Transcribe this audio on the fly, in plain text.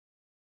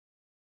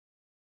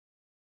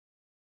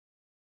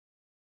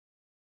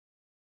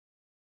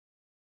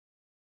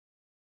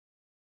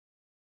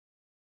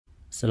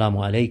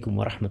Assalamu alaikum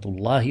wa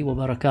rahmatullahi wa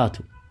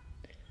barakatuh.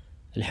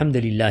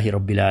 Alhamdulillahi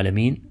rabbil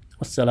alameen.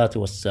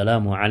 Wassalatu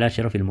wassalamu ala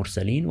sharafil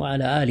mursaleen wa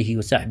ala alihi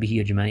wa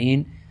sahbihi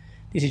ajma'een.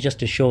 This is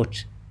just a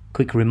short,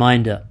 quick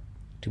reminder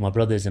to my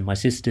brothers and my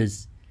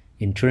sisters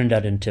in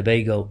Trinidad and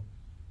Tobago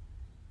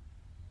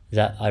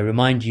that I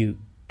remind you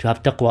to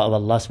have taqwa of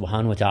Allah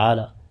subhanahu wa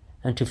ta'ala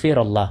and to fear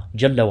Allah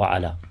jalla wa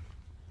ala,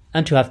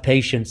 and to have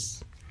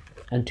patience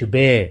and to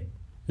bear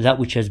that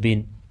which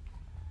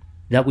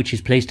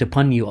is placed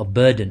upon you of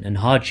burden and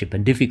hardship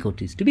and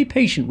difficulties, to be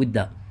patient with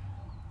that,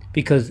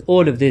 because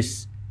all of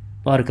this,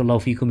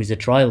 barakallahu feekum, is a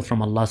trial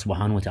from Allah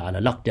subhanahu wa ta'ala.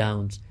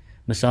 Lockdowns,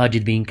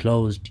 masajid being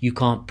closed, you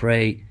can't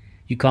pray,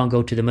 you can't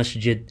go to the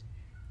masjid.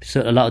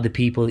 So a lot of the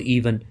people,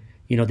 even,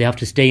 they have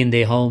to stay in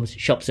their homes,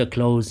 shops are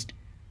closed.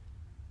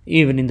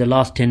 Even in the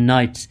last 10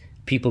 nights,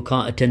 people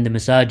can't attend the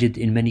masajid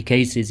in many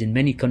cases, in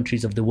many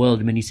countries of the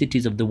world, many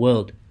cities of the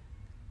world,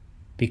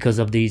 because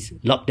of these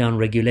lockdown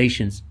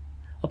regulations.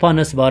 Upon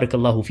us,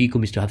 barakallahu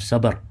feekum, is to have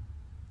sabr,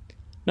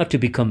 not to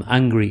become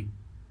angry,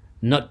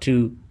 not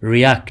to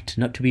react,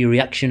 not to be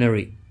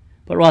reactionary,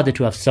 but rather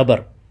to have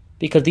sabr,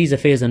 because these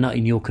affairs are not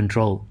in your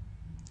control.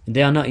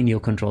 They are not in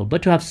your control,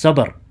 but to have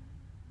sabr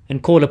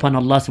and call upon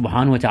Allah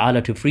subhanahu wa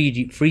ta'ala to free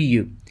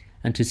you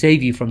and to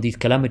save you from these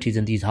calamities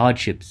and these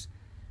hardships.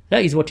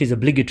 That is what is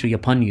obligatory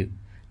upon you.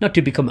 Not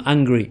to become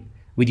angry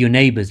with your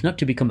neighbors, not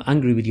to become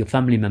angry with your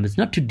family members,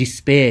 not to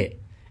despair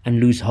and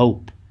lose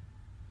hope.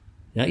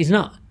 That is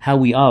not how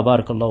we are,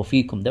 barakallahu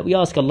feekum, that we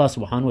ask Allah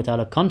subhanahu wa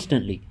ta'ala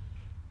constantly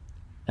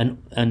and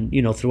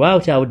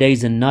throughout our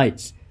days and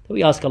nights, that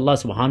we ask Allah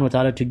subhanahu wa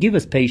ta'ala to give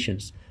us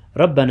patience.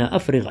 رَبَّنَا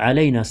أَفْرِغْ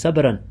عَلَيْنَا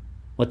صَبْرًا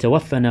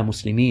وَتَوَفَّنَا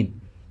مُسْلِمِينَ.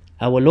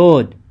 Our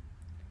Lord,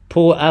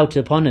 pour out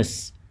upon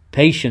us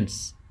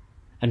patience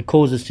and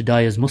cause us to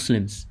die as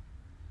Muslims.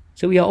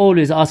 So we are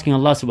always asking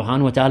Allah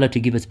subhanahu wa ta'ala to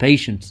give us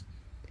patience.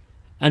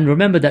 And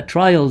remember that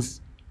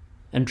trials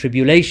and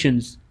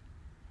tribulations,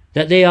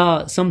 that they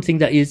are something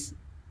that is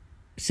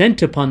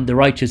sent upon the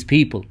righteous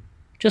people.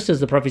 Just as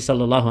the Prophet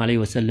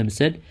ﷺ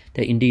said,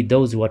 that indeed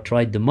those who are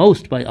tried the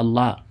most by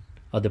Allah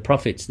are the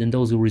prophets, then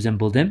those who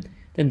resemble them,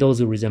 then those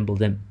who resemble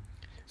them.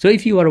 So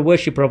if you are a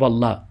worshipper of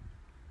Allah,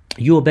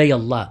 you obey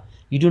Allah,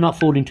 you do not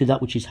fall into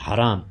that which is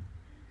haram,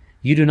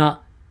 you do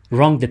not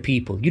wrong the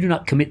people, you do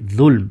not commit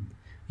dhulm,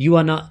 you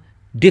are not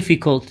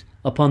difficult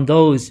upon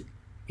those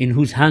in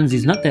whose hands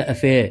is not their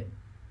affair.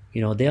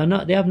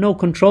 They have no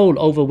control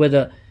over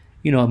whether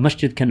a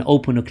masjid can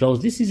open or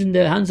close. This is in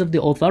the hands of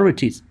the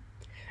authorities.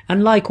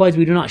 And likewise,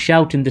 we do not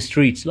shout in the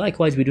streets.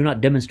 Likewise, we do not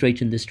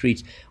demonstrate in the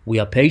streets. We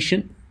are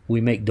patient, we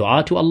make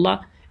dua to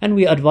Allah, and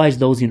we advise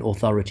those in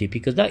authority,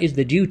 because that is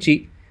the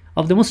duty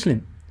of the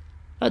Muslim.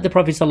 Like the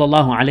Prophet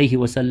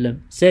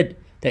ﷺ said,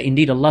 that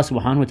indeed Allah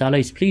subhanahu wa ta'ala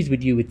is pleased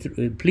with you with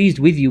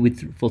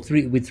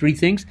three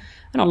things,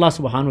 and Allah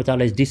subhanahu wa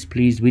ta'ala is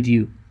displeased with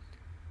you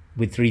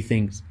with three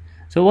things.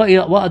 So what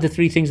are the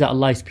three things that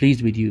Allah is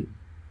pleased with you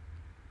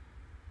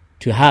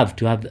to have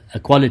a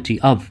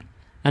quality of?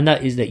 And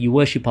that is that you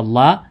worship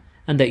Allah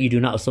and that you do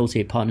not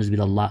associate partners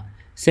with Allah.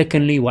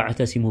 Secondly,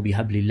 وَاعْتَسِمُوا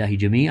بِحَبْلِ اللَّهِ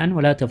جَمِيعًا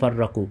وَلَا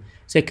تَفَرَّقُوا.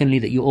 Secondly,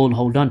 that you all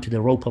hold on to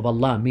the rope of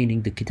Allah,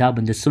 meaning the Kitab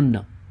and the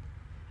Sunnah,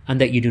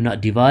 and that you do not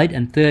divide.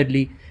 And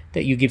thirdly,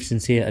 that you give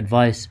sincere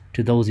advice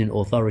to those in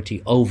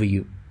authority over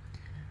you.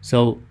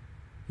 So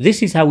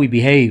this is how we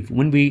behave.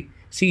 When we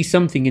see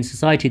something in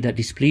society that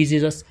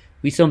displeases us,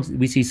 we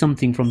see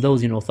something from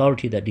those in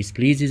authority that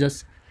displeases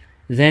us,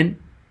 then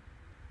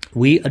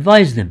we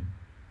advise them.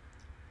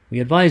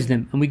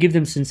 And we give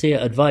them sincere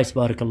advice,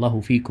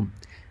 barakallahu feekum.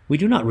 We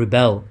do not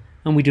rebel,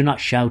 and we do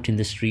not shout in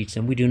the streets,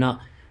 and we do not,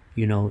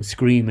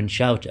 scream and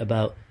shout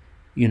about,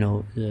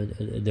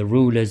 the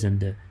rulers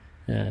and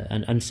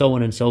so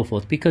on and so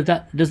forth, because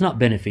that does not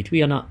benefit.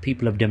 We are not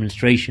people of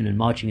demonstration and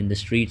marching in the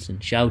streets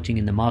and shouting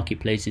in the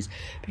marketplaces,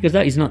 because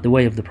that is not the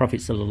way of the Prophet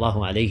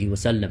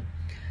ﷺ.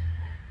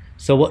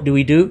 So what do?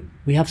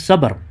 We have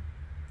sabr.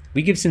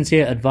 We give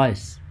sincere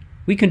advice.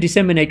 We can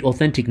disseminate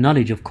authentic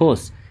knowledge, of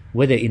course,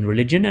 whether in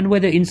religion and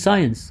whether in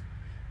science.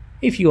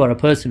 If you are a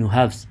person who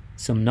has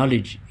some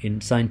knowledge in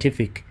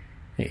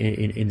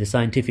the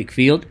scientific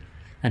field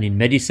and in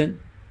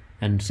medicine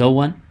and so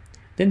on,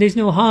 then there's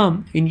no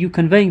harm in you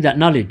conveying that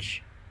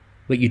knowledge.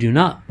 But you do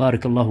not,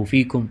 barakallahu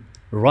feekum,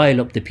 rile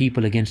up the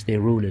people against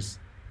their rulers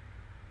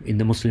in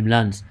the Muslim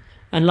lands.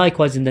 And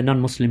likewise in the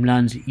non-Muslim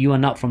lands, you are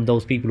not from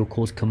those people who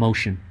cause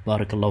commotion,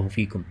 barakallahu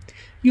feekum.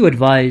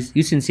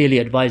 You sincerely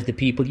advise the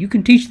people. You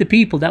can teach the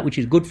people that which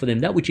is good for them,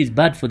 that which is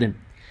bad for them,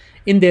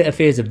 in their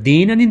affairs of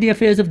deen and in their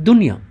affairs of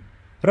dunya.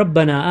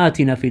 رَبَّنَا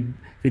آتِنَا فِي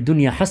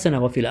الدُّنْيَا حَسَنَةً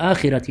وَفِي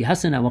الْآخِرَةِ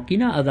حَسَنَةً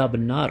وَقِنَا عَذَابَ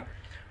النَّارِ.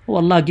 Oh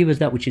Allah, give us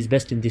that which is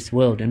best in this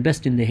world and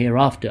best in the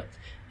hereafter,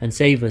 and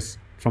save us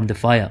from the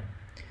fire.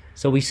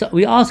 So we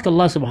ask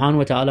Allah subhanahu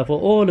wa ta'ala for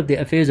all of the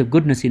affairs of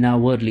goodness in our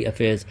worldly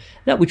affairs,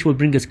 that which will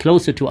bring us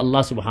closer to Allah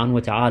subhanahu wa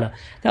ta'ala,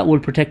 that will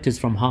protect us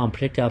from harm,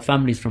 protect our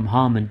families from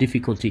harm and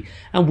difficulty.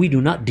 And we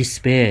do not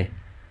despair,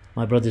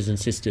 my brothers and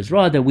sisters.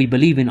 Rather, we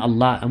believe in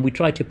Allah and we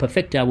try to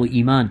perfect our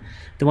iman.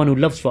 The one who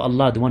loves for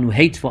Allah, the one who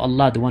hates for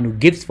Allah, the one who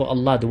gives for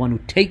Allah, the one who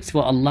takes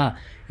for Allah,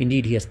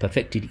 indeed he has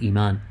perfected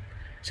Iman.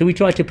 So we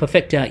try to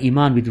perfect our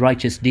Iman with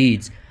righteous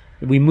deeds.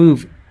 We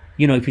move,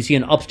 if we see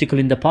an obstacle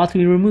in the path,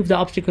 we remove the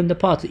obstacle in the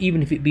path,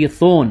 even if it be a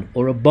thorn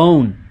or a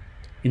bone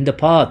in the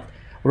path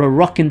or a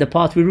rock in the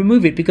path, we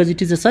remove it because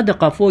it is a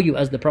sadaqah for you,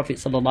 as the Prophet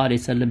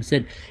ﷺ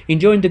said.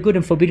 Enjoying the good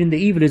and forbidding the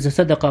evil is a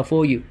sadaqah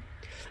for you.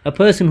 A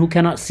person who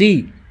cannot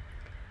see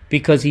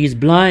because he is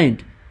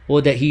blind,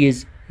 or that he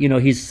is,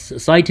 his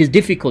sight is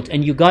difficult,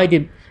 and you guide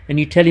him and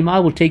you tell him, I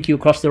will take you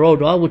across the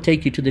road, or I will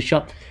take you to the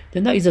shop,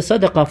 then that is a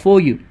sadaqah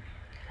for you.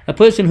 A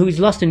person who is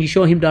lost and you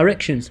show him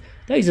directions,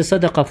 that is a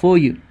sadaqah for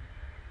you.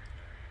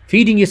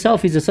 Feeding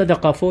yourself is a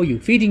sadaqah for you.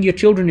 Feeding your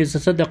children is a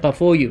sadaqah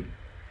for you.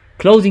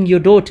 Clothing your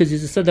daughters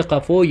is a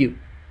sadaqah for you.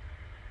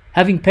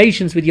 Having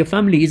patience with your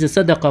family is a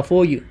sadaqah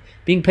for you.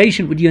 Being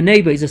patient with your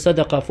neighbor is a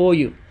sadaqah for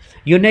you.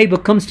 Your neighbor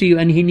comes to you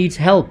and he needs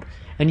help,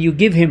 and you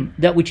give him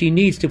that which he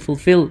needs to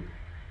fulfill,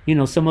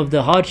 some of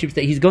the hardships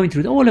that he's going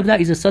through. All of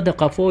that is a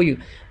sadaqah for you.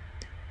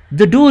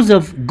 The doors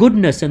of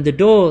goodness and the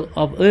doors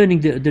of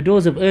earning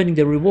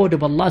the reward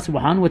of Allah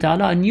subhanahu wa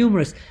ta'ala are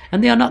numerous,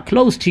 and they are not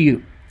closed to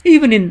you,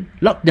 even in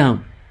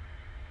lockdown.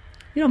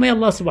 May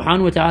Allah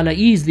subhanahu wa ta'ala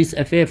ease this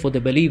affair for the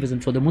believers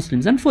and for the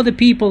Muslims and for the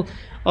people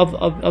of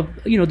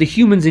the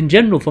humans in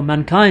general, for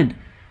mankind.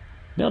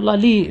 May Allah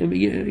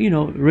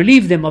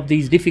relieve them of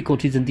these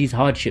difficulties and these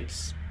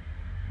hardships.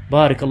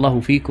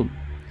 Barakallahu feekum.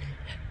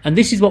 And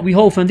this is what we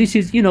hope, and this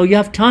is, you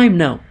have time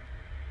now.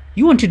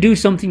 You want to do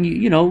something,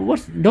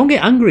 don't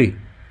get angry.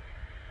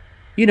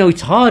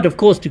 It's hard, of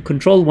course, to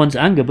control one's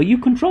anger, but you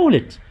control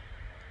it.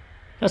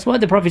 That's why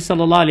the Prophet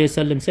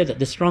ﷺ said that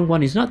the strong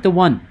one is not the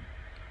one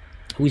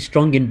who is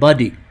strong in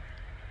body,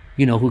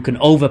 who can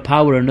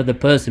overpower another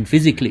person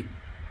physically.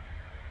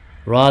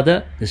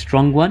 Rather, the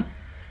strong one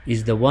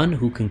is the one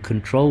who can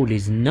control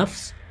his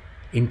nafs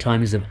in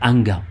times of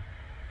anger.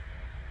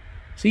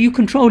 So you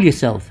control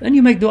yourself and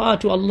you make dua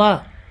to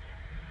Allah.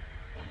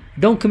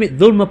 Don't commit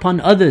dhulm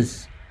upon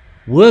others.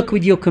 Work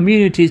with your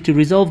communities to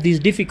resolve these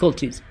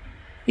difficulties.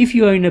 If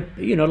you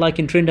are like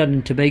in Trinidad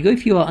and Tobago,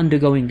 if you are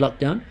undergoing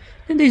lockdown,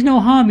 then there's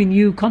no harm in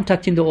you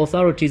contacting the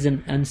authorities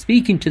and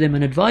speaking to them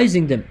and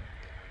advising them.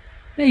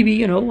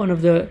 Maybe, one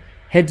of the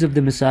heads of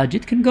the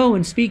masajid can go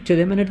and speak to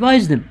them and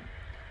advise them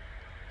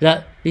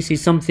that this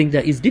is something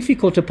that is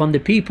difficult upon the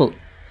people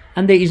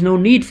and there is no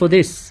need for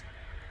this.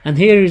 And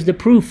here is the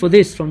proof for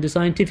this from the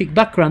scientific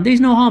background. There is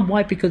no harm.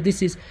 Why? Because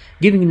this is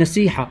giving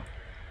nasiha.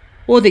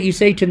 Or that you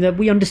say to them that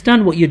we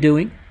understand what you're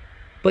doing,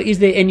 but is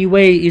there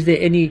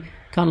any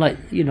kind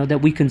of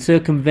that we can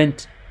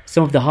circumvent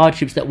some of the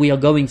hardships that we are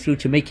going through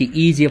to make it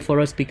easier for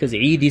us, because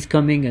Eid is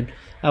coming and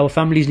our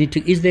families need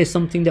to, is there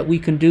something that we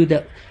can do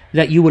that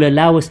you will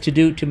allow us to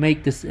do to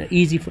make this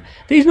easy?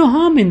 There is no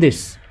harm in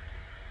this,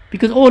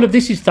 because all of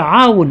this is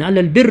ta'awun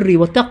ala al-birri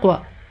wa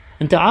taqwa.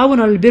 And ta'awun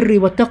ala al-birri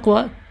wa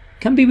taqwa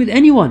can be with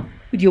anyone,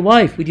 with your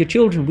wife, with your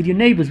children, with your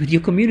neighbors, with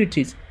your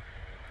communities.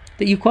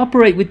 That you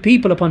cooperate with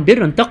people upon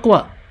birr and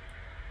taqwa.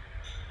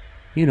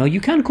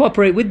 You can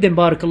cooperate with them,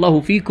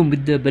 barakallahu feekum,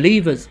 with the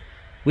believers,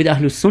 with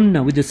Ahlus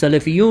Sunnah, with the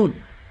Salafiyun.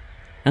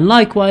 And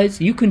likewise,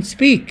 you can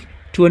speak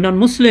to a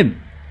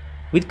non-Muslim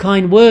with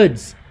kind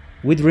words,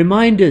 with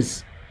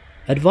reminders,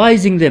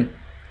 advising them,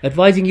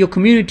 advising your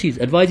communities,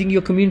 advising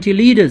your community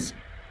leaders,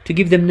 to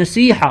give them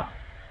nasiha,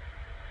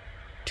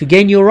 to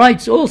gain your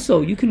rights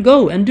also. You can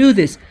go and do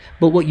this.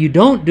 But what you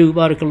don't do,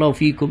 barakallahu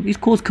feekum, is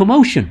cause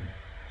commotion.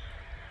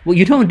 What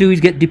you don't do is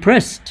get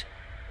depressed.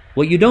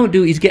 What you don't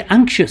do is get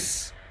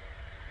anxious.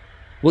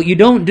 What you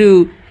don't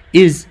do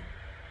is,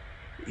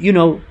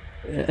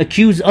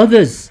 accuse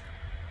others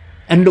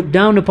and look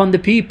down upon the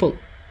people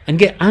and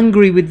get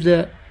angry with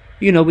the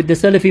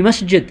Salafi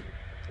masjid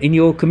in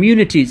your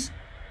communities,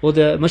 or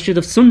the masjid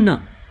of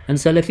Sunnah and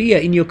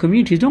Salafiyah in your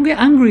communities. Don't get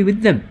angry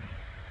with them.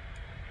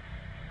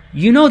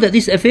 You know that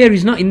this affair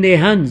is not in their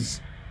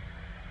hands.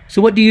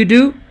 So what do?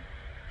 You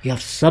have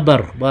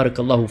sabr,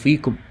 barakallahu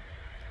feekum.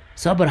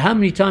 Sabr, how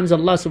many times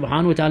Allah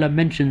subhanahu wa ta'ala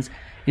mentions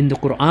in the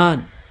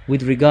Quran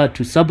with regard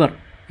to sabr?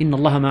 Inna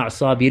Allah ma'a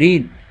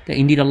sabirin. That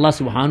indeed Allah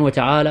subhanahu wa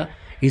ta'ala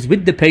is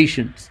with the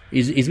patients,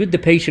 is with the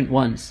patient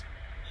ones.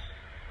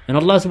 And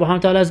Allah subhanahu wa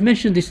ta'ala has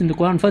mentioned this in the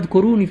Quran,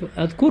 فَاذْكُرُونِ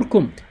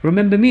أَذْكُرْكُمْ.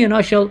 Remember me and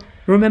I shall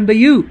remember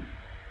you.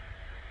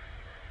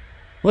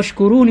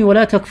 وَاشْكُرُونِ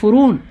وَلَا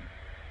تَكْفُرُونَ.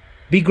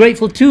 Be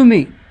grateful to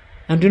me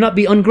and do not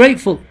be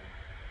ungrateful.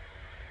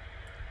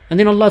 And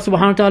then Allah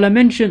subhanahu wa ta'ala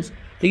mentions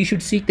that you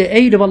should seek the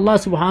aid of Allah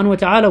subhanahu wa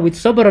ta'ala with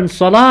sabr and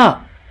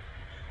salah.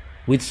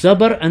 With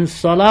sabr and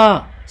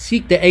salah.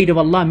 Seek the aid of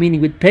Allah,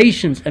 meaning with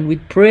patience and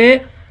with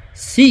prayer.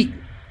 Seek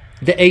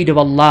the aid of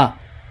Allah.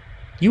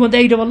 You want the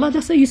aid of Allah?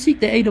 That's how you seek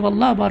the aid of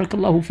Allah,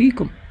 barakallahu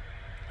feekum.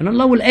 And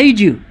Allah will aid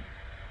you.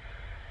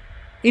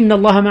 Inna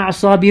Allah ma'a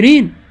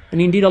sabirin. And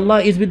indeed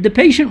Allah is with the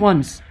patient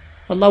ones.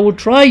 Allah will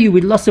try you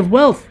with loss of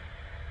wealth.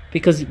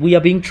 Because we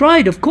are being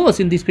tried, of course,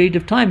 in this period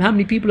of time. How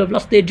many people have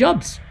lost their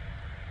jobs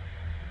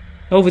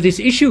over this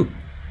issue?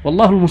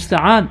 Wallahu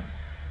musta'an.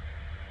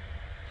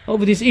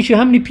 Over this issue,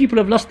 how many people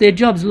have lost their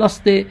jobs,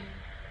 lost their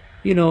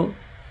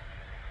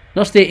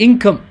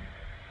income,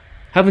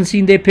 haven't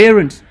seen their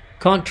parents,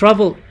 can't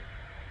travel,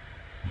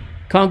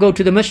 can't go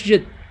to the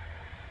masjid.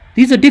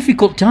 These are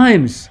difficult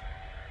times.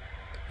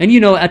 And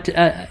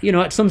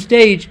at some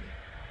stage,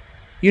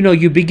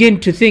 you begin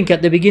to think,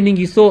 at the beginning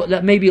you thought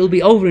that maybe it'll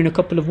be over in a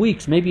couple of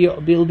weeks, maybe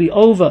it'll be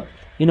over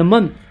in a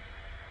month,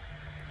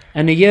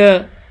 and a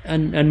year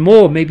and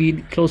more,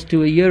 maybe close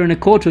to a year and a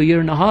quarter, a year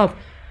and a half.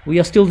 We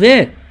are still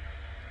there.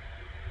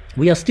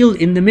 We are still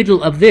in the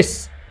middle of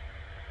this.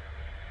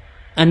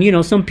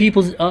 And some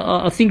people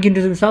are thinking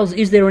to themselves,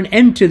 is there an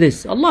end to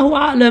this? Allahu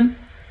A'lam.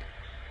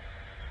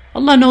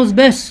 Allah knows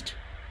best.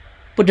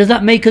 But does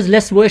that make us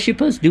less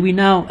worshippers? Do we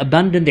now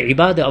abandon the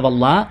ibadah of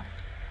Allah?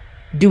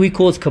 Do we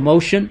cause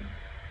commotion?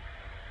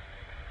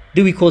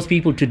 Do we cause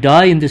people to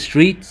die in the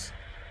streets?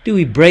 Do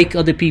we break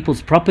other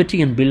people's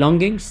property and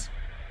belongings?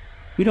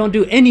 We don't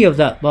do any of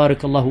that,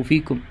 barakallahu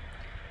feekum.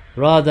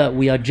 Rather,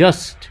 we are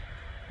just,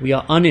 we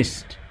are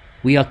honest,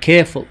 we are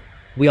careful,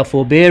 we are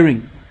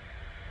forbearing.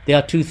 There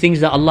are two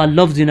things that Allah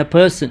loves in a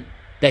person: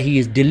 that he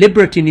is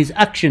deliberate in his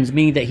actions,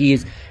 meaning that he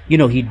is,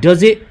 he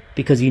does it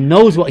because he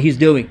knows what he's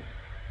doing,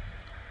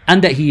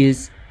 and that he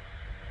is,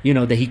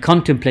 that he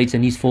contemplates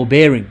and he's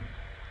forbearing.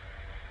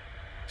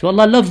 So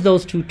Allah loves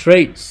those two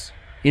traits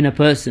in a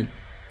person: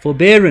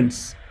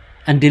 forbearance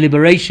and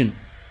deliberation.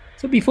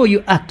 So before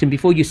you act and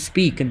before you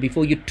speak and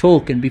before you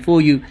talk and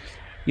before you,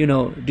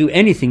 do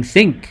anything,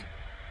 think.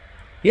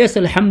 Yes,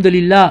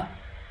 alhamdulillah,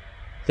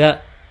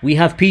 that we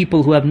have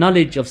people who have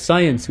knowledge of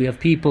science. We have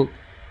people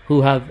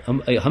who have,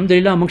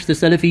 alhamdulillah, amongst the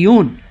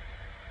Salafiyun,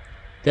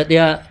 that they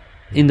are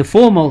in the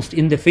foremost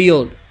in the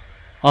field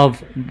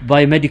of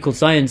biomedical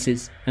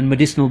sciences and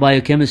medicinal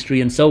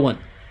biochemistry and so on.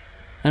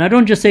 And I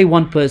don't just say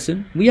one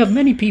person. We have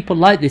many people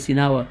like this in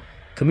our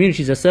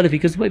communities as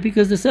Salafi,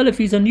 because the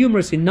Salafis are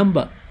numerous in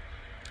number.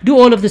 Do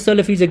all of the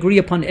Salafis agree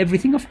upon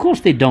everything? Of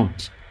course they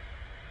don't.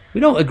 We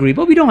don't agree,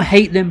 but we don't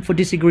hate them for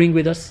disagreeing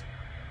with us,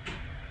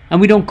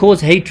 and we don't cause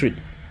hatred.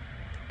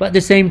 But at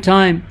the same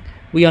time,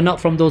 we are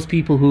not from those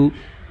people who,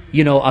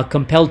 are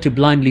compelled to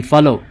blindly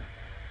follow.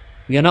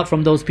 We are not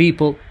from those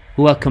people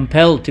who are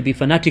compelled to be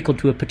fanatical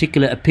to a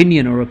particular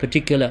opinion or a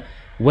particular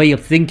way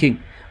of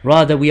thinking.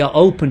 Rather, we are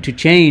open to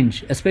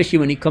change, especially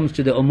when it comes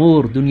to the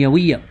umur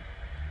dunyawiyya,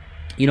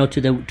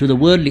 to the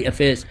worldly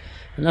affairs.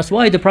 And that's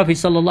why the Prophet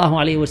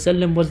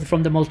ﷺ was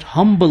from the most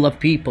humble of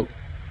people.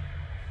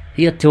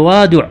 He had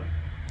tawadu',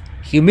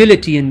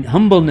 humility and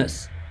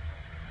humbleness,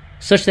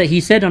 such that he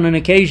said on an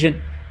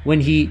occasion when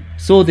he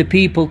saw the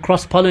people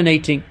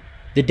cross-pollinating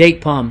the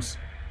date palms,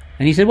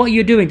 and he said, "What are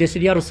you doing?" They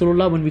said, "Ya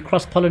Rasulullah, when we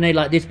cross-pollinate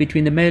like this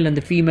between the male and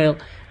the female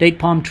date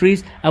palm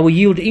trees, our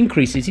yield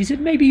increases." He said,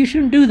 "Maybe you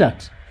shouldn't do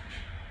that."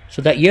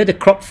 So that year the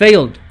crop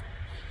failed,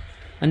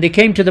 and they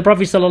came to the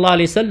Prophet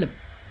ﷺ,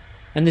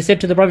 and they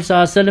said to the Prophet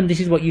ﷺ, "This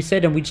is what you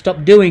said, and we'd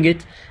stopped doing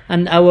it,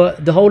 and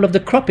the whole of the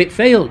crop, it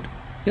failed,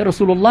 Ya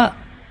Rasulullah."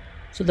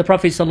 So the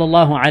Prophet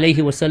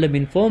ﷺ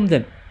informed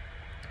them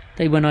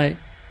that when I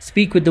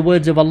speak with the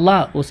words of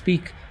Allah, or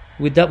speak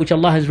with that which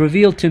Allah has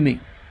revealed to me,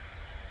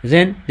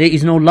 then there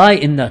is no lie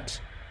in that.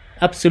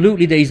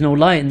 Absolutely there is no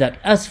lie in that.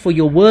 As for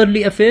your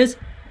worldly affairs,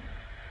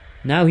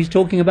 now he's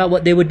talking about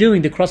what they were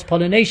doing, the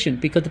cross-pollination,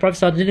 because the Prophet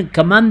ﷺ didn't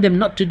command them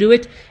not to do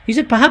it. He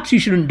said, perhaps you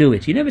shouldn't do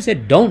it. He never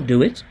said, don't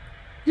do it.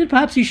 He said,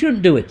 perhaps you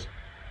shouldn't do it.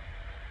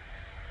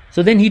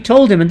 So then he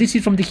told them, and this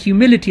is from the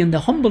humility and the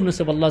humbleness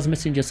of Allah's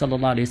Messenger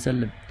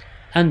ﷺ,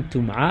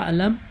 Antum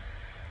a'lam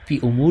fi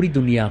umuri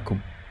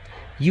dunyakum.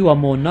 You are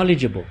more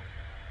knowledgeable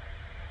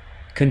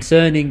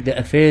concerning the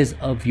affairs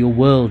of your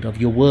world,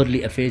 of your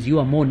worldly affairs. You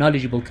are more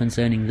knowledgeable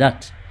concerning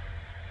that.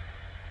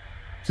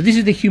 So this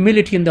is the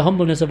humility and the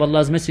humbleness of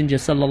Allah's Messenger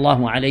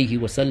sallallahu alaihi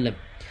wasallam.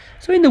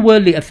 So in the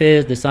worldly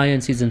affairs, the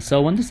sciences and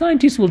so on, the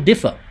scientists will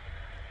differ.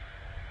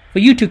 For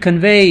you to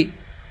convey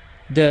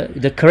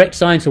the correct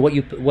science, or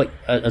what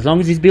as long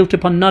as it's built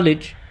upon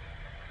knowledge,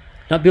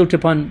 not built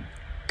upon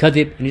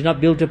kadhib, and it's not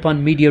built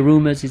upon media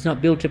rumors, it's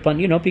not built upon,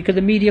 because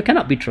the media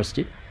cannot be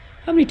trusted.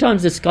 How many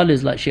times the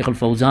scholars like Shaykh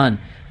al-Fawzan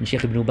and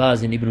Shaykh ibn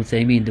Baz and Ibn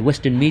Uthaymeen, the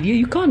Western media,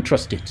 you can't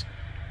trust it.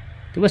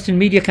 The Western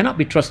media cannot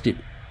be trusted.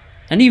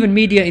 And even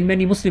media in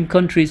many Muslim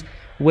countries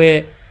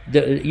where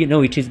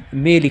it is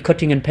merely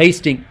cutting and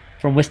pasting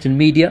from Western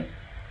media,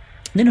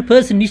 then a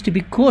person needs to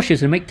be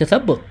cautious and make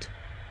tathabbut.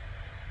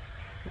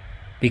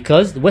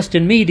 Because the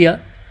Western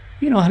media,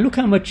 look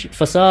how much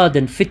fasad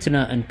and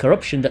fitna and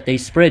corruption that they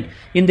spread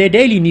in their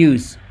daily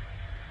news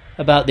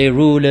about their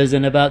rulers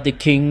and about the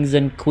kings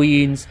and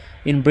queens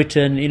in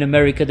Britain, in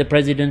America, the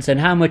presidents, and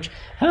how much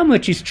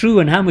is true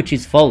and how much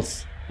is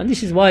false. And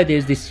this is why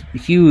there's this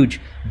huge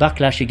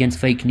backlash against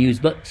fake news,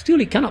 but still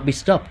it cannot be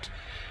stopped.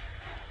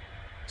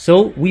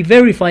 So we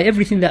verify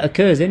everything that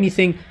occurs,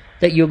 anything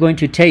that you're going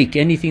to take,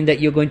 anything that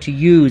you're going to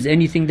use,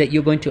 anything that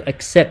you're going to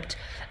accept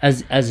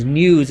as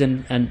news,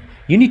 and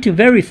you need to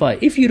verify.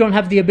 If you don't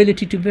have the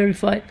ability to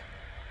verify,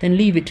 then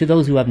leave it to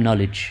those who have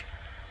knowledge.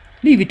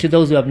 Leave it to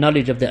those who have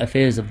knowledge of the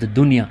affairs of the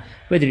dunya,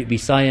 whether it be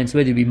science,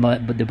 whether it be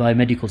the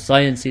biomedical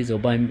sciences or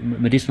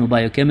medicinal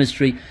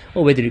biochemistry,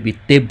 or whether it be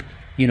tib,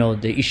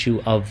 the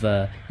issue of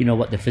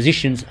what the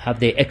physicians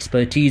have their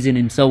expertise in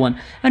and so on.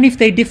 And if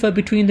they differ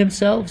between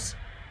themselves,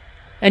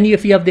 And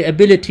if you have the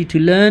ability to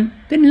learn,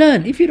 then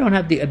learn. If you don't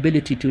have the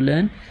ability to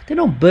learn, then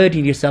don't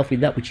burden yourself with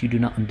that which you do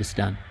not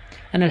understand.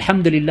 And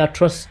alhamdulillah,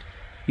 trust,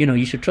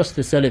 you should trust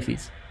the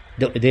Salafis,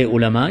 the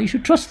ulama, you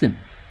should trust them.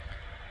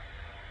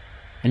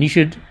 And you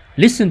should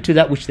listen to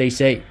that which they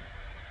say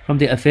from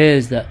the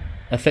affairs that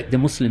affect the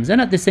Muslims.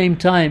 And at the same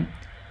time,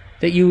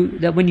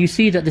 that when you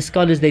see that the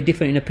scholars, they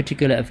differ in a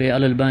particular affair,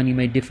 Al-Albani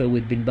may differ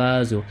with Bin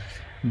Baz, or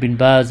Bin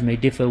Baz may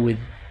differ with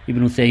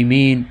Ibn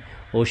Uthaymeen,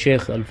 or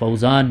Sheikh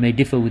Al-Fawzan may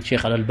differ with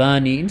Sheikh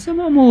Al-Albani in some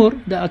amur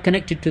that are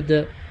connected to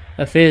the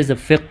affairs of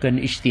fiqh and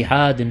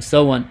ijtihad and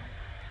so on,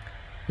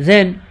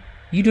 then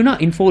you do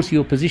not enforce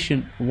your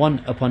position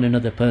one upon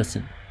another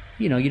person.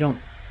 You don't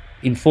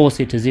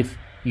enforce it as if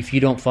you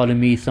don't follow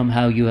me,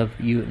 somehow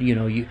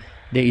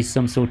there is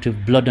some sort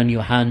of blood on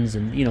your hands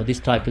and this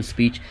type of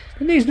speech.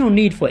 And there is no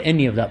need for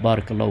any of that,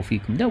 barakallahu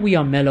feekum. That we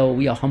are mellow,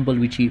 we are humble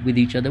with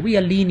each other, we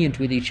are lenient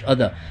with each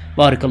other,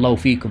 barakallahu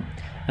feekum,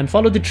 and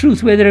follow the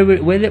truth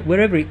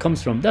wherever it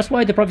comes from. That's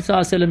why the Prophet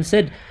ﷺ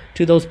said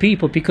to those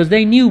people, because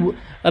they knew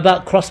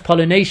about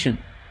cross-pollination.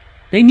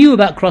 They knew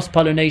about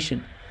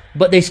cross-pollination,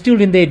 but they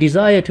still in their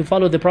desire to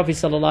follow the Prophet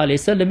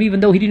ﷺ, even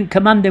though he didn't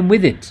command them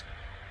with it.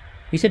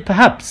 He said,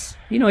 perhaps,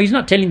 he's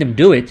not telling them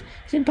do it.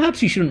 He said,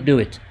 perhaps you shouldn't do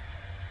it.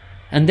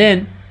 And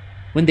then,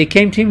 when they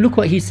came to him, look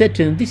what he said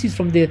to them. This is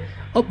from the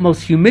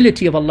utmost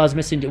humility of Allah's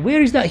Messenger.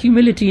 Where is that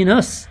humility in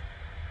us?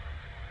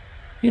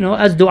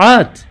 As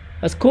du'at,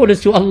 as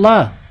callers to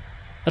Allah,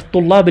 as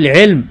tullab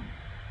al-ilm.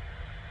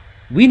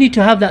 We need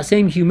to have that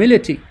same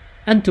humility.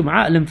 Antum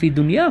a'lam fi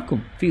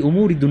dunyakum, fi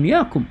umuri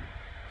dunyakum.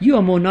 You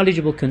are more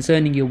knowledgeable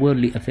concerning your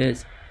worldly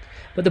affairs.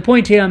 But the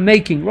point here I'm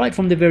making, right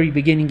from the very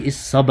beginning, is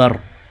sabr.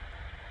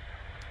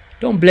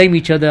 Don't blame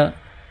each other.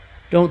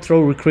 Don't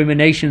throw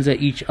recriminations at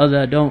each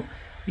other. Don't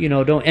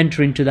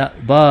enter into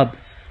that bab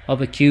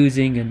of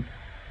accusing and,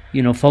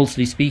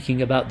 falsely speaking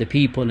about the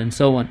people and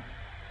so on.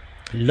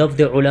 Love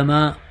the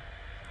ulama.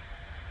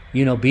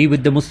 Be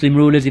with the Muslim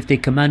rulers if they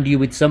command you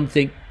with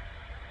something.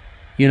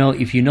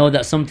 If you know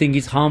that something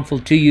is harmful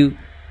to you,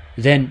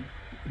 then,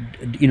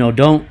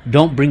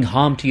 don't bring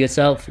harm to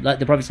yourself. Like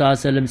the Prophet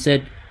ﷺ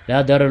said,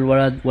 La darar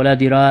wala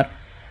dirar,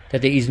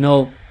 that there is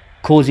no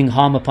causing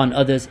harm upon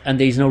others and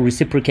there is no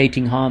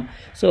reciprocating harm.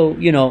 So,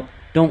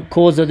 don't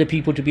cause other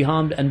people to be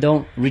harmed and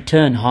don't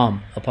return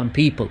harm upon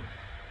people.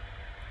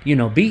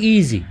 Be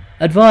easy,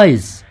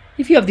 advise.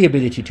 If you have the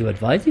ability to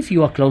advise, if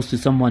you are close to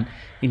someone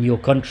in your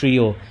country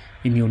or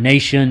in your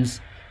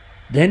nations,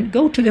 then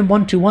go to them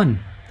one-to-one.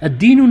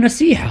 Ad-deenu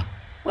nasiha.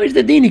 What is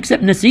the deen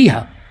except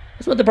nasiha?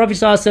 That's what the Prophet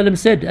ﷺ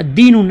said,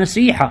 ad-deenu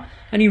nasiha.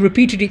 And he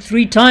repeated it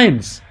 3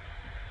 times.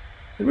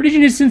 The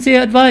religion is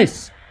sincere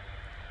advice.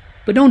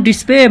 But don't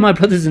despair, my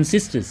brothers and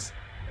sisters.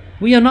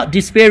 We are not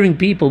despairing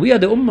people. We are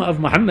the ummah of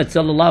Muhammad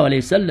sallallahu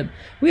alayhi wasallam.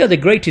 We are the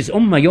greatest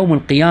ummah yawm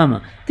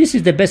al-qiyamah. This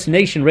is the best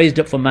nation raised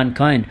up for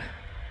mankind.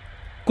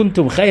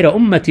 كنتم خير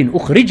أمة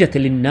أخرجت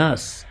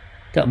للناس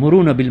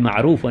تأمرون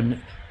بالمعروف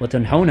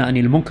وتنهون عن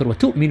المنكر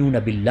وتؤمنون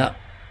بالله.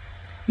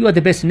 You are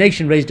the best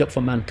nation raised up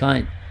for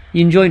mankind.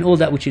 You enjoy all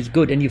that which is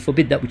good and you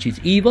forbid that which is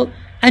evil,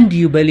 and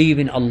you believe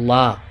in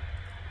Allah.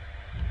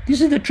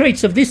 These are the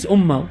traits of this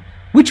ummah.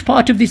 Which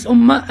part of this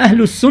ummah?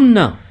 Ahlus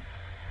Sunnah.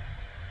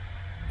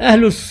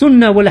 Ahlus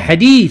Sunnah wal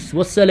Hadith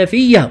wal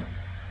Salafiyah.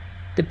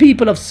 The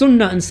people of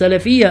Sunnah and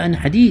Salafiyah and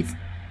Hadith.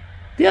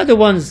 They are the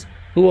ones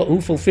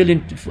who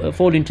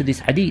fall into this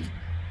Hadith.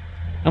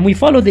 And we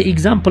follow the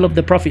example of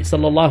the Prophet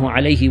sallallahu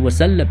alaihi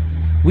wasallam.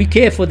 We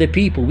care for the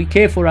people, we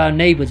care for our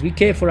neighbours, we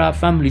care for our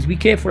families, we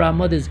care for our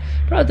mothers.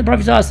 The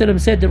Prophet ﷺ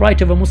said the right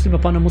of a Muslim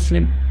upon a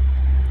Muslim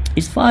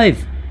is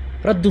 5.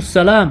 Raddu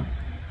salam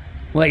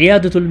wa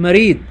iyadatul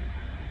marid,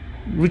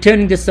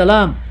 returning the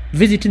salam,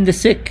 visiting the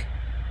sick,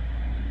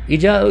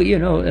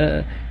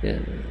 wattiba'ul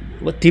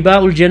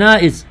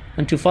janaiz,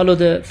 and to follow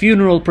the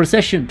funeral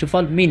procession,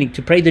 meaning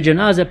to pray the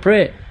janazah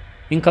prayer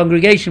in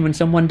congregation when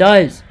someone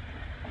dies.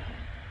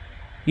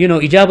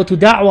 Ijabatu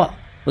da'wa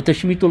wa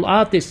tashmitul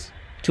atis,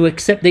 to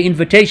accept the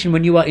invitation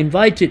when you are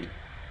invited,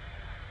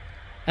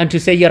 and to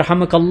say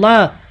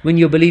yarhamakallah when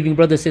your believing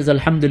brother says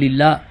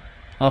alhamdulillah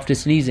after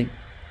sneezing.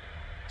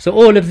 So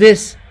all of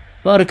this,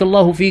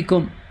 barakallahu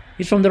feekum,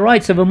 is from the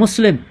rights of a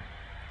Muslim.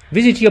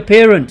 Visit your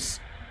parents,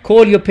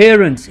 call your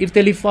parents. If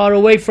they live far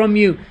away from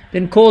you,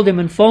 then call them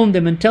and phone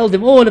them and tell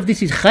them all of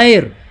this is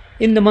khair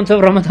in the month of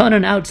Ramadan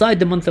and outside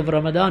the month of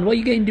Ramadan. What are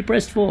you getting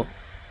depressed for?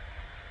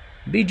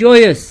 Be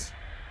joyous.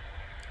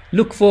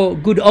 Look for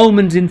good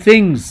omens in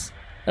things.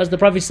 As the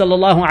Prophet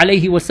sallallahu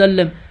alaihi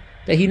wasallam,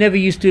 that he never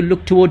used to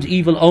look towards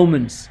evil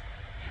omens.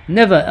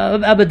 Never,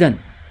 abadan.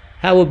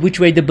 Which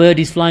way the bird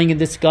is flying in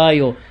the sky,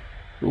 or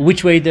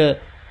which way the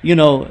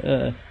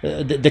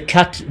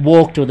cat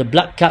walked, or the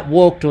black cat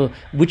walked, or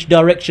which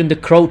direction the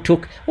crow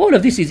took. All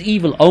of this is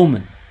evil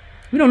omen.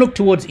 We don't look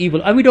towards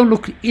evil, and we don't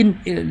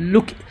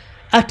look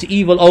at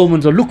evil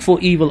omens or look for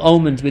evil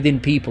omens within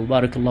people.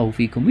 Barakallahu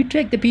feekum. We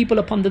take the people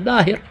upon the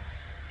dhahir.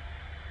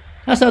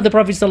 That's how the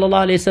Prophet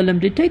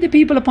ﷺ did. Take the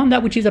people upon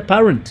that which is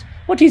apparent.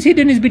 What is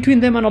hidden is between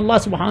them and Allah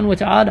subhanahu wa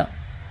ta'ala.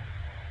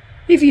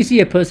 If you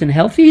see a person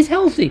healthy, he's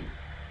healthy.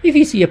 If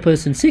you see a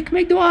person sick,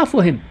 make dua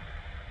for him.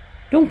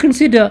 Don't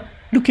consider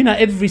looking at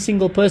every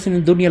single person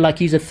in dunya like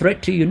he's a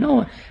threat to you.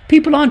 No,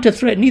 people aren't a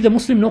threat, neither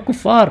Muslim nor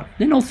kuffar.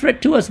 They're no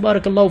threat to us,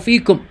 barakallahu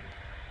feekum.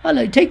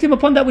 Allah, take them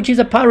upon that which is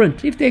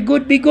apparent. If they're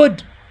good, be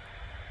good.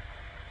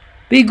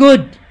 Be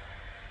good.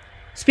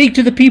 Speak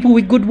to the people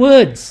with good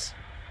words.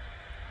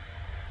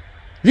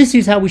 This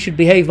is how we should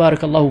behave,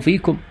 barakallahu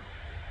feekum.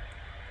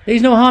 There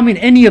is no harm in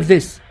any of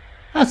this.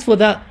 As for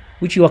that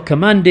which you are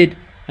commanded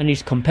and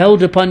is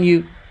compelled upon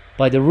you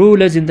by the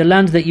rulers in the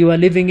lands that you are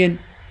living in,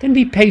 then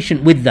be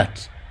patient with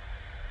that.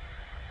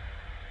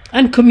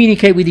 And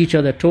communicate with each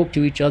other, talk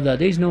to each other.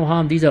 There is no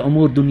harm. These are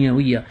umur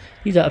dunyawiyya.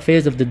 These are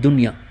affairs of the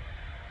dunya.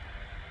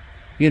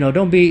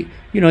 Don't be,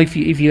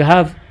 if you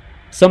have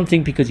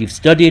something because you've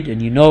studied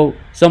and you know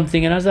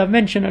something, and as I've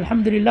mentioned,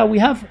 alhamdulillah, we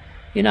have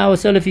in our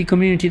Salafi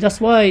community.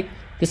 That's why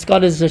the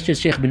scholars such as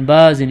Sheikh bin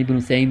Baz and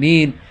Ibn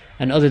Uthaymeen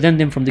and other than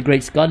them from the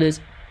great scholars,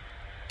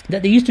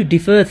 that they used to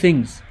defer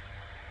things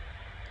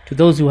to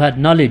those who had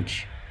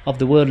knowledge of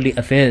the worldly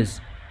affairs.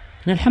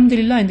 And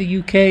alhamdulillah, in the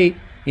UK,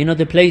 in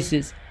other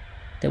places,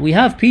 that we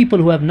have people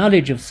who have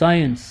knowledge of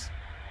science,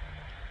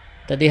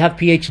 that they have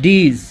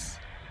PhDs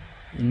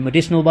in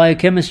medicinal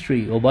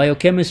biochemistry or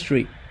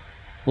biochemistry,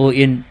 or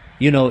in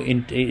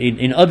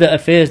other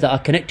affairs that are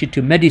connected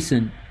to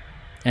medicine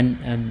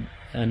and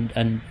in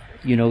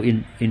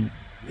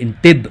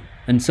tib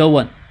and so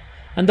on.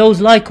 And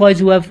those likewise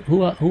who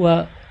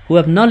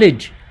have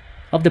knowledge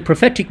of the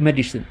prophetic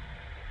medicine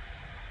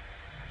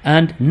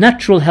and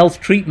natural health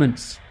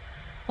treatments.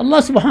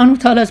 Allah subhanahu wa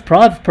ta'ala has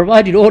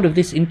provided all of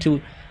this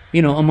into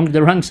among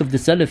the ranks of the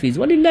Salafis.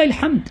 Walillahi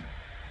alhamd.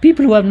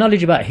 People who have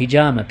knowledge about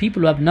hijama,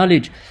 people who have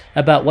knowledge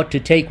about what to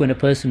take when a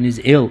person is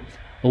ill,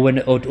 or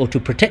to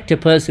protect a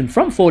person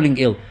from falling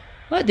ill,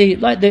 like the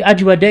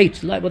ajwa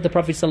date, like what the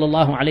Prophet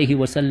sallallahu alaihi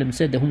wasallam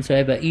said, that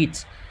whomsoever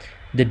eats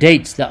the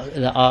dates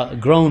that are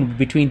grown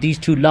between these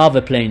two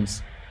lava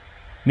plains,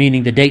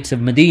 meaning the dates of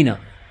Medina.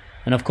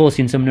 And of course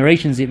in some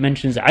narrations it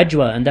mentions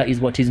ajwa, and that is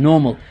what is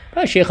normal.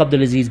 But Shaykh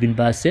Abdul bin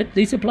Baz said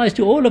this applies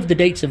to all of the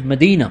dates of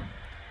Medina,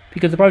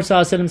 because the Prophet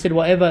ﷺ said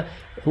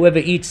whoever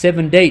eats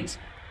 7 dates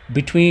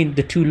between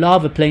the two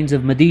lava plains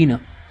of Medina.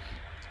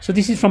 So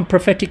this is from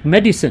prophetic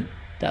medicine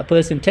that a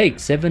person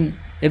takes 7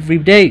 every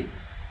day.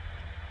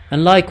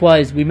 And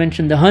likewise we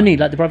mentioned the honey,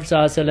 like the Prophet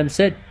ﷺ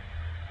said,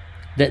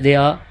 that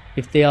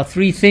if there are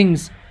 3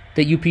 things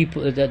that you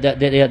people that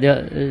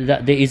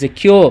there is a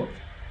cure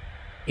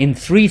in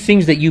 3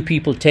 things that you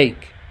people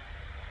take.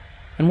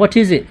 And what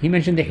is it? He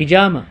mentioned the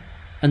hijama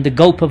and the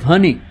gulp of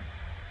honey,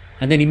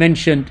 and then he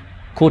mentioned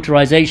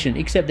cauterization,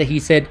 except that he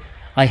said,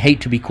 I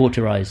hate to be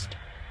cauterized.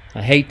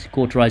 I hate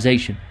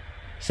cauterization.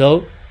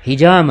 So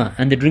hijama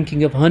and the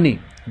drinking of honey,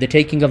 the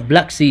taking of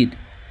black seed,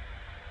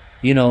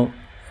 habbatus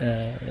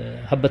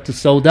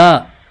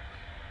sauda,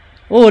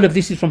 all of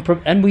this is from,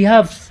 and we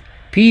have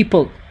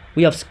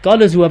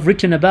scholars who have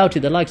written about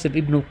it, the likes of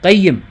Ibn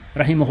Qayyim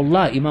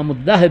rahimahullah, Imam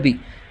al-Dhahabi,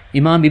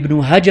 Imam Ibn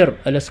Hajar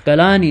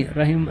al-Asqalani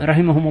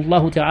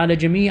rahimahumullah ta'ala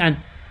jami'an,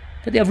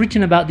 that they have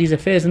written about these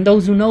affairs. And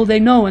those who know, they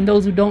know, and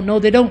those who don't know,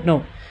 they don't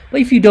know.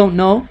 But if you don't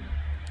know,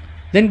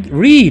 then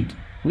read.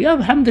 We have,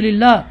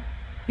 alhamdulillah,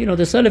 the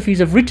Salafis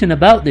have written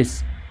about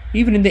this,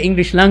 even in the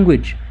English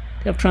language.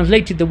 They have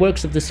translated the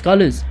works of the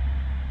scholars,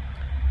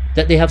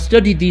 that they have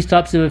studied these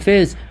types of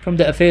affairs from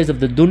the affairs of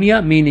the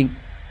dunya, meaning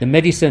the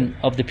medicine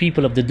of the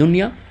people of the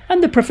dunya,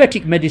 and the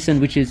prophetic medicine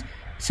which is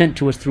sent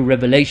to us through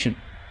revelation.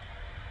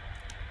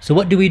 So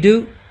what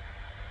do?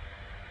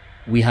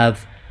 We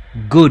have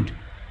good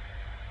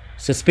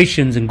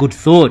suspicions and good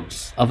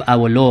thoughts of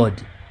our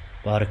Lord.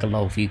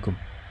 Barakallahu feekum.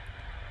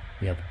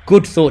 We have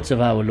good thoughts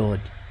of our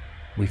Lord.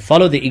 We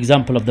follow the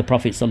example of the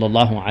Prophet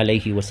sallallahu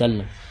alaihi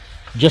wasallam,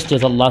 just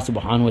as Allah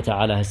subhanahu wa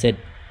ta'ala has said,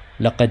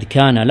 لَقَدْ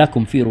كَانَ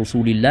لَكُمْ فِي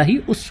رُسُولِ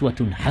اللَّهِ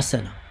أُسْوَةٌ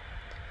حَسَنَةٌ.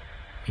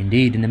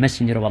 Indeed, in the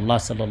Messenger of Allah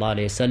sallallahu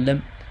alaihi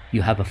wasallam,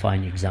 you have a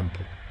fine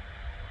example.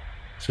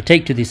 So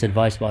take to this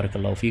advice,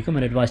 barakallahu feekum,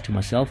 and advice to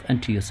myself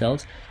and to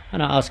yourselves.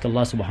 And I ask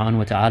Allah subhanahu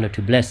wa ta'ala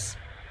to bless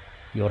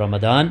your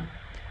Ramadan,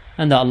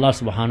 and that Allah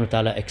subhanahu wa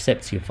ta'ala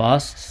accepts your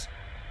fasts,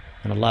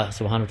 and Allah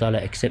subhanahu wa ta'ala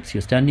accepts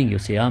your standing, your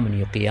siyam and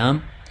your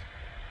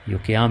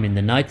qiyam in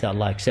the night, that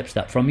Allah accepts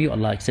that from you.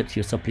 Allah accepts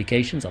your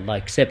supplications. Allah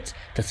accepts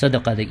the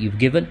sadaqah that you've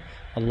given.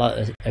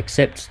 Allah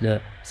accepts the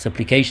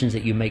supplications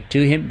that you make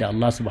to Him, that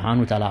Allah subhanahu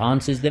wa ta'ala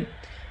answers them.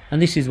 And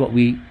this is what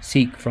we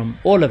seek from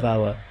all of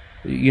our,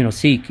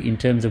 seek in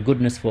terms of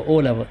goodness for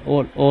all of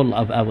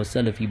our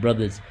Salafi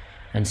brothers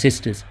and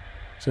sisters.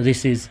 So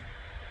this is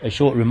a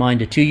short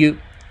reminder to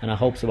you, and I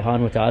hope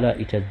subhanahu wa ta'ala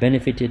it has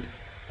benefited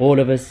all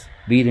of us,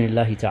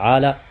 bi-idhnillahi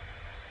ta'ala.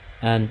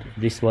 And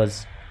this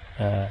was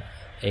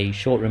a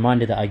short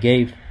reminder that I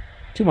gave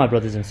to my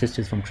brothers and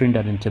sisters from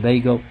Trinidad and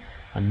Tobago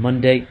on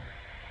Monday,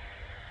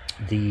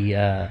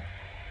 the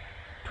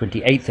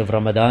 28th of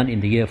Ramadan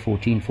in the year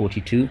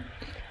 1442,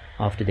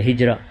 after the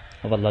hijrah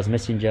of Allah's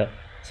Messenger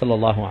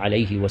sallallahu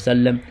alaihi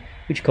wasallam,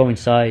 which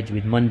coincides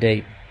with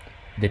Monday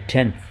the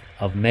 10th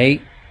of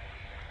May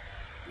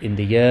in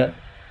the year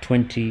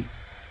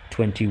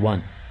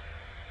 2021.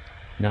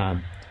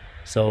 Naam.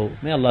 So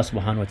may Allah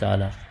subhanahu wa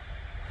ta'ala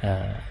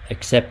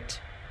accept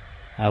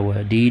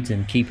our deeds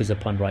and keep us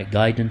upon right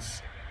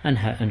guidance,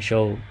 and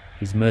show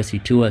His mercy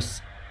to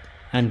us,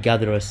 and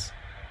gather us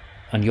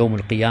on Yawm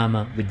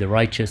al-Qiyamah with the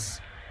righteous,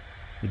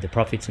 with the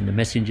prophets and the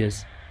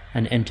messengers,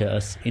 and enter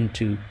us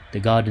into the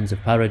gardens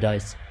of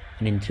paradise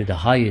and into the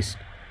highest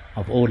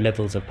of all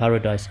levels of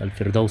paradise,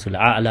 al-Firdaus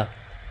al-A'la.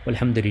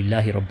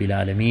 Walhamdulillahi Rabbil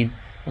Alameen.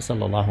 Wa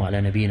sallallahu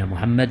ala nabiyyina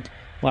Muhammad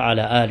wa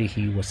ala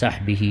alihi wa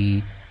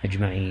sahbihi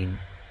ajma'een.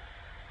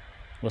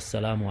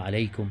 Wassalamu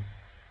alaikum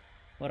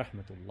wa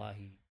rahmatullahi.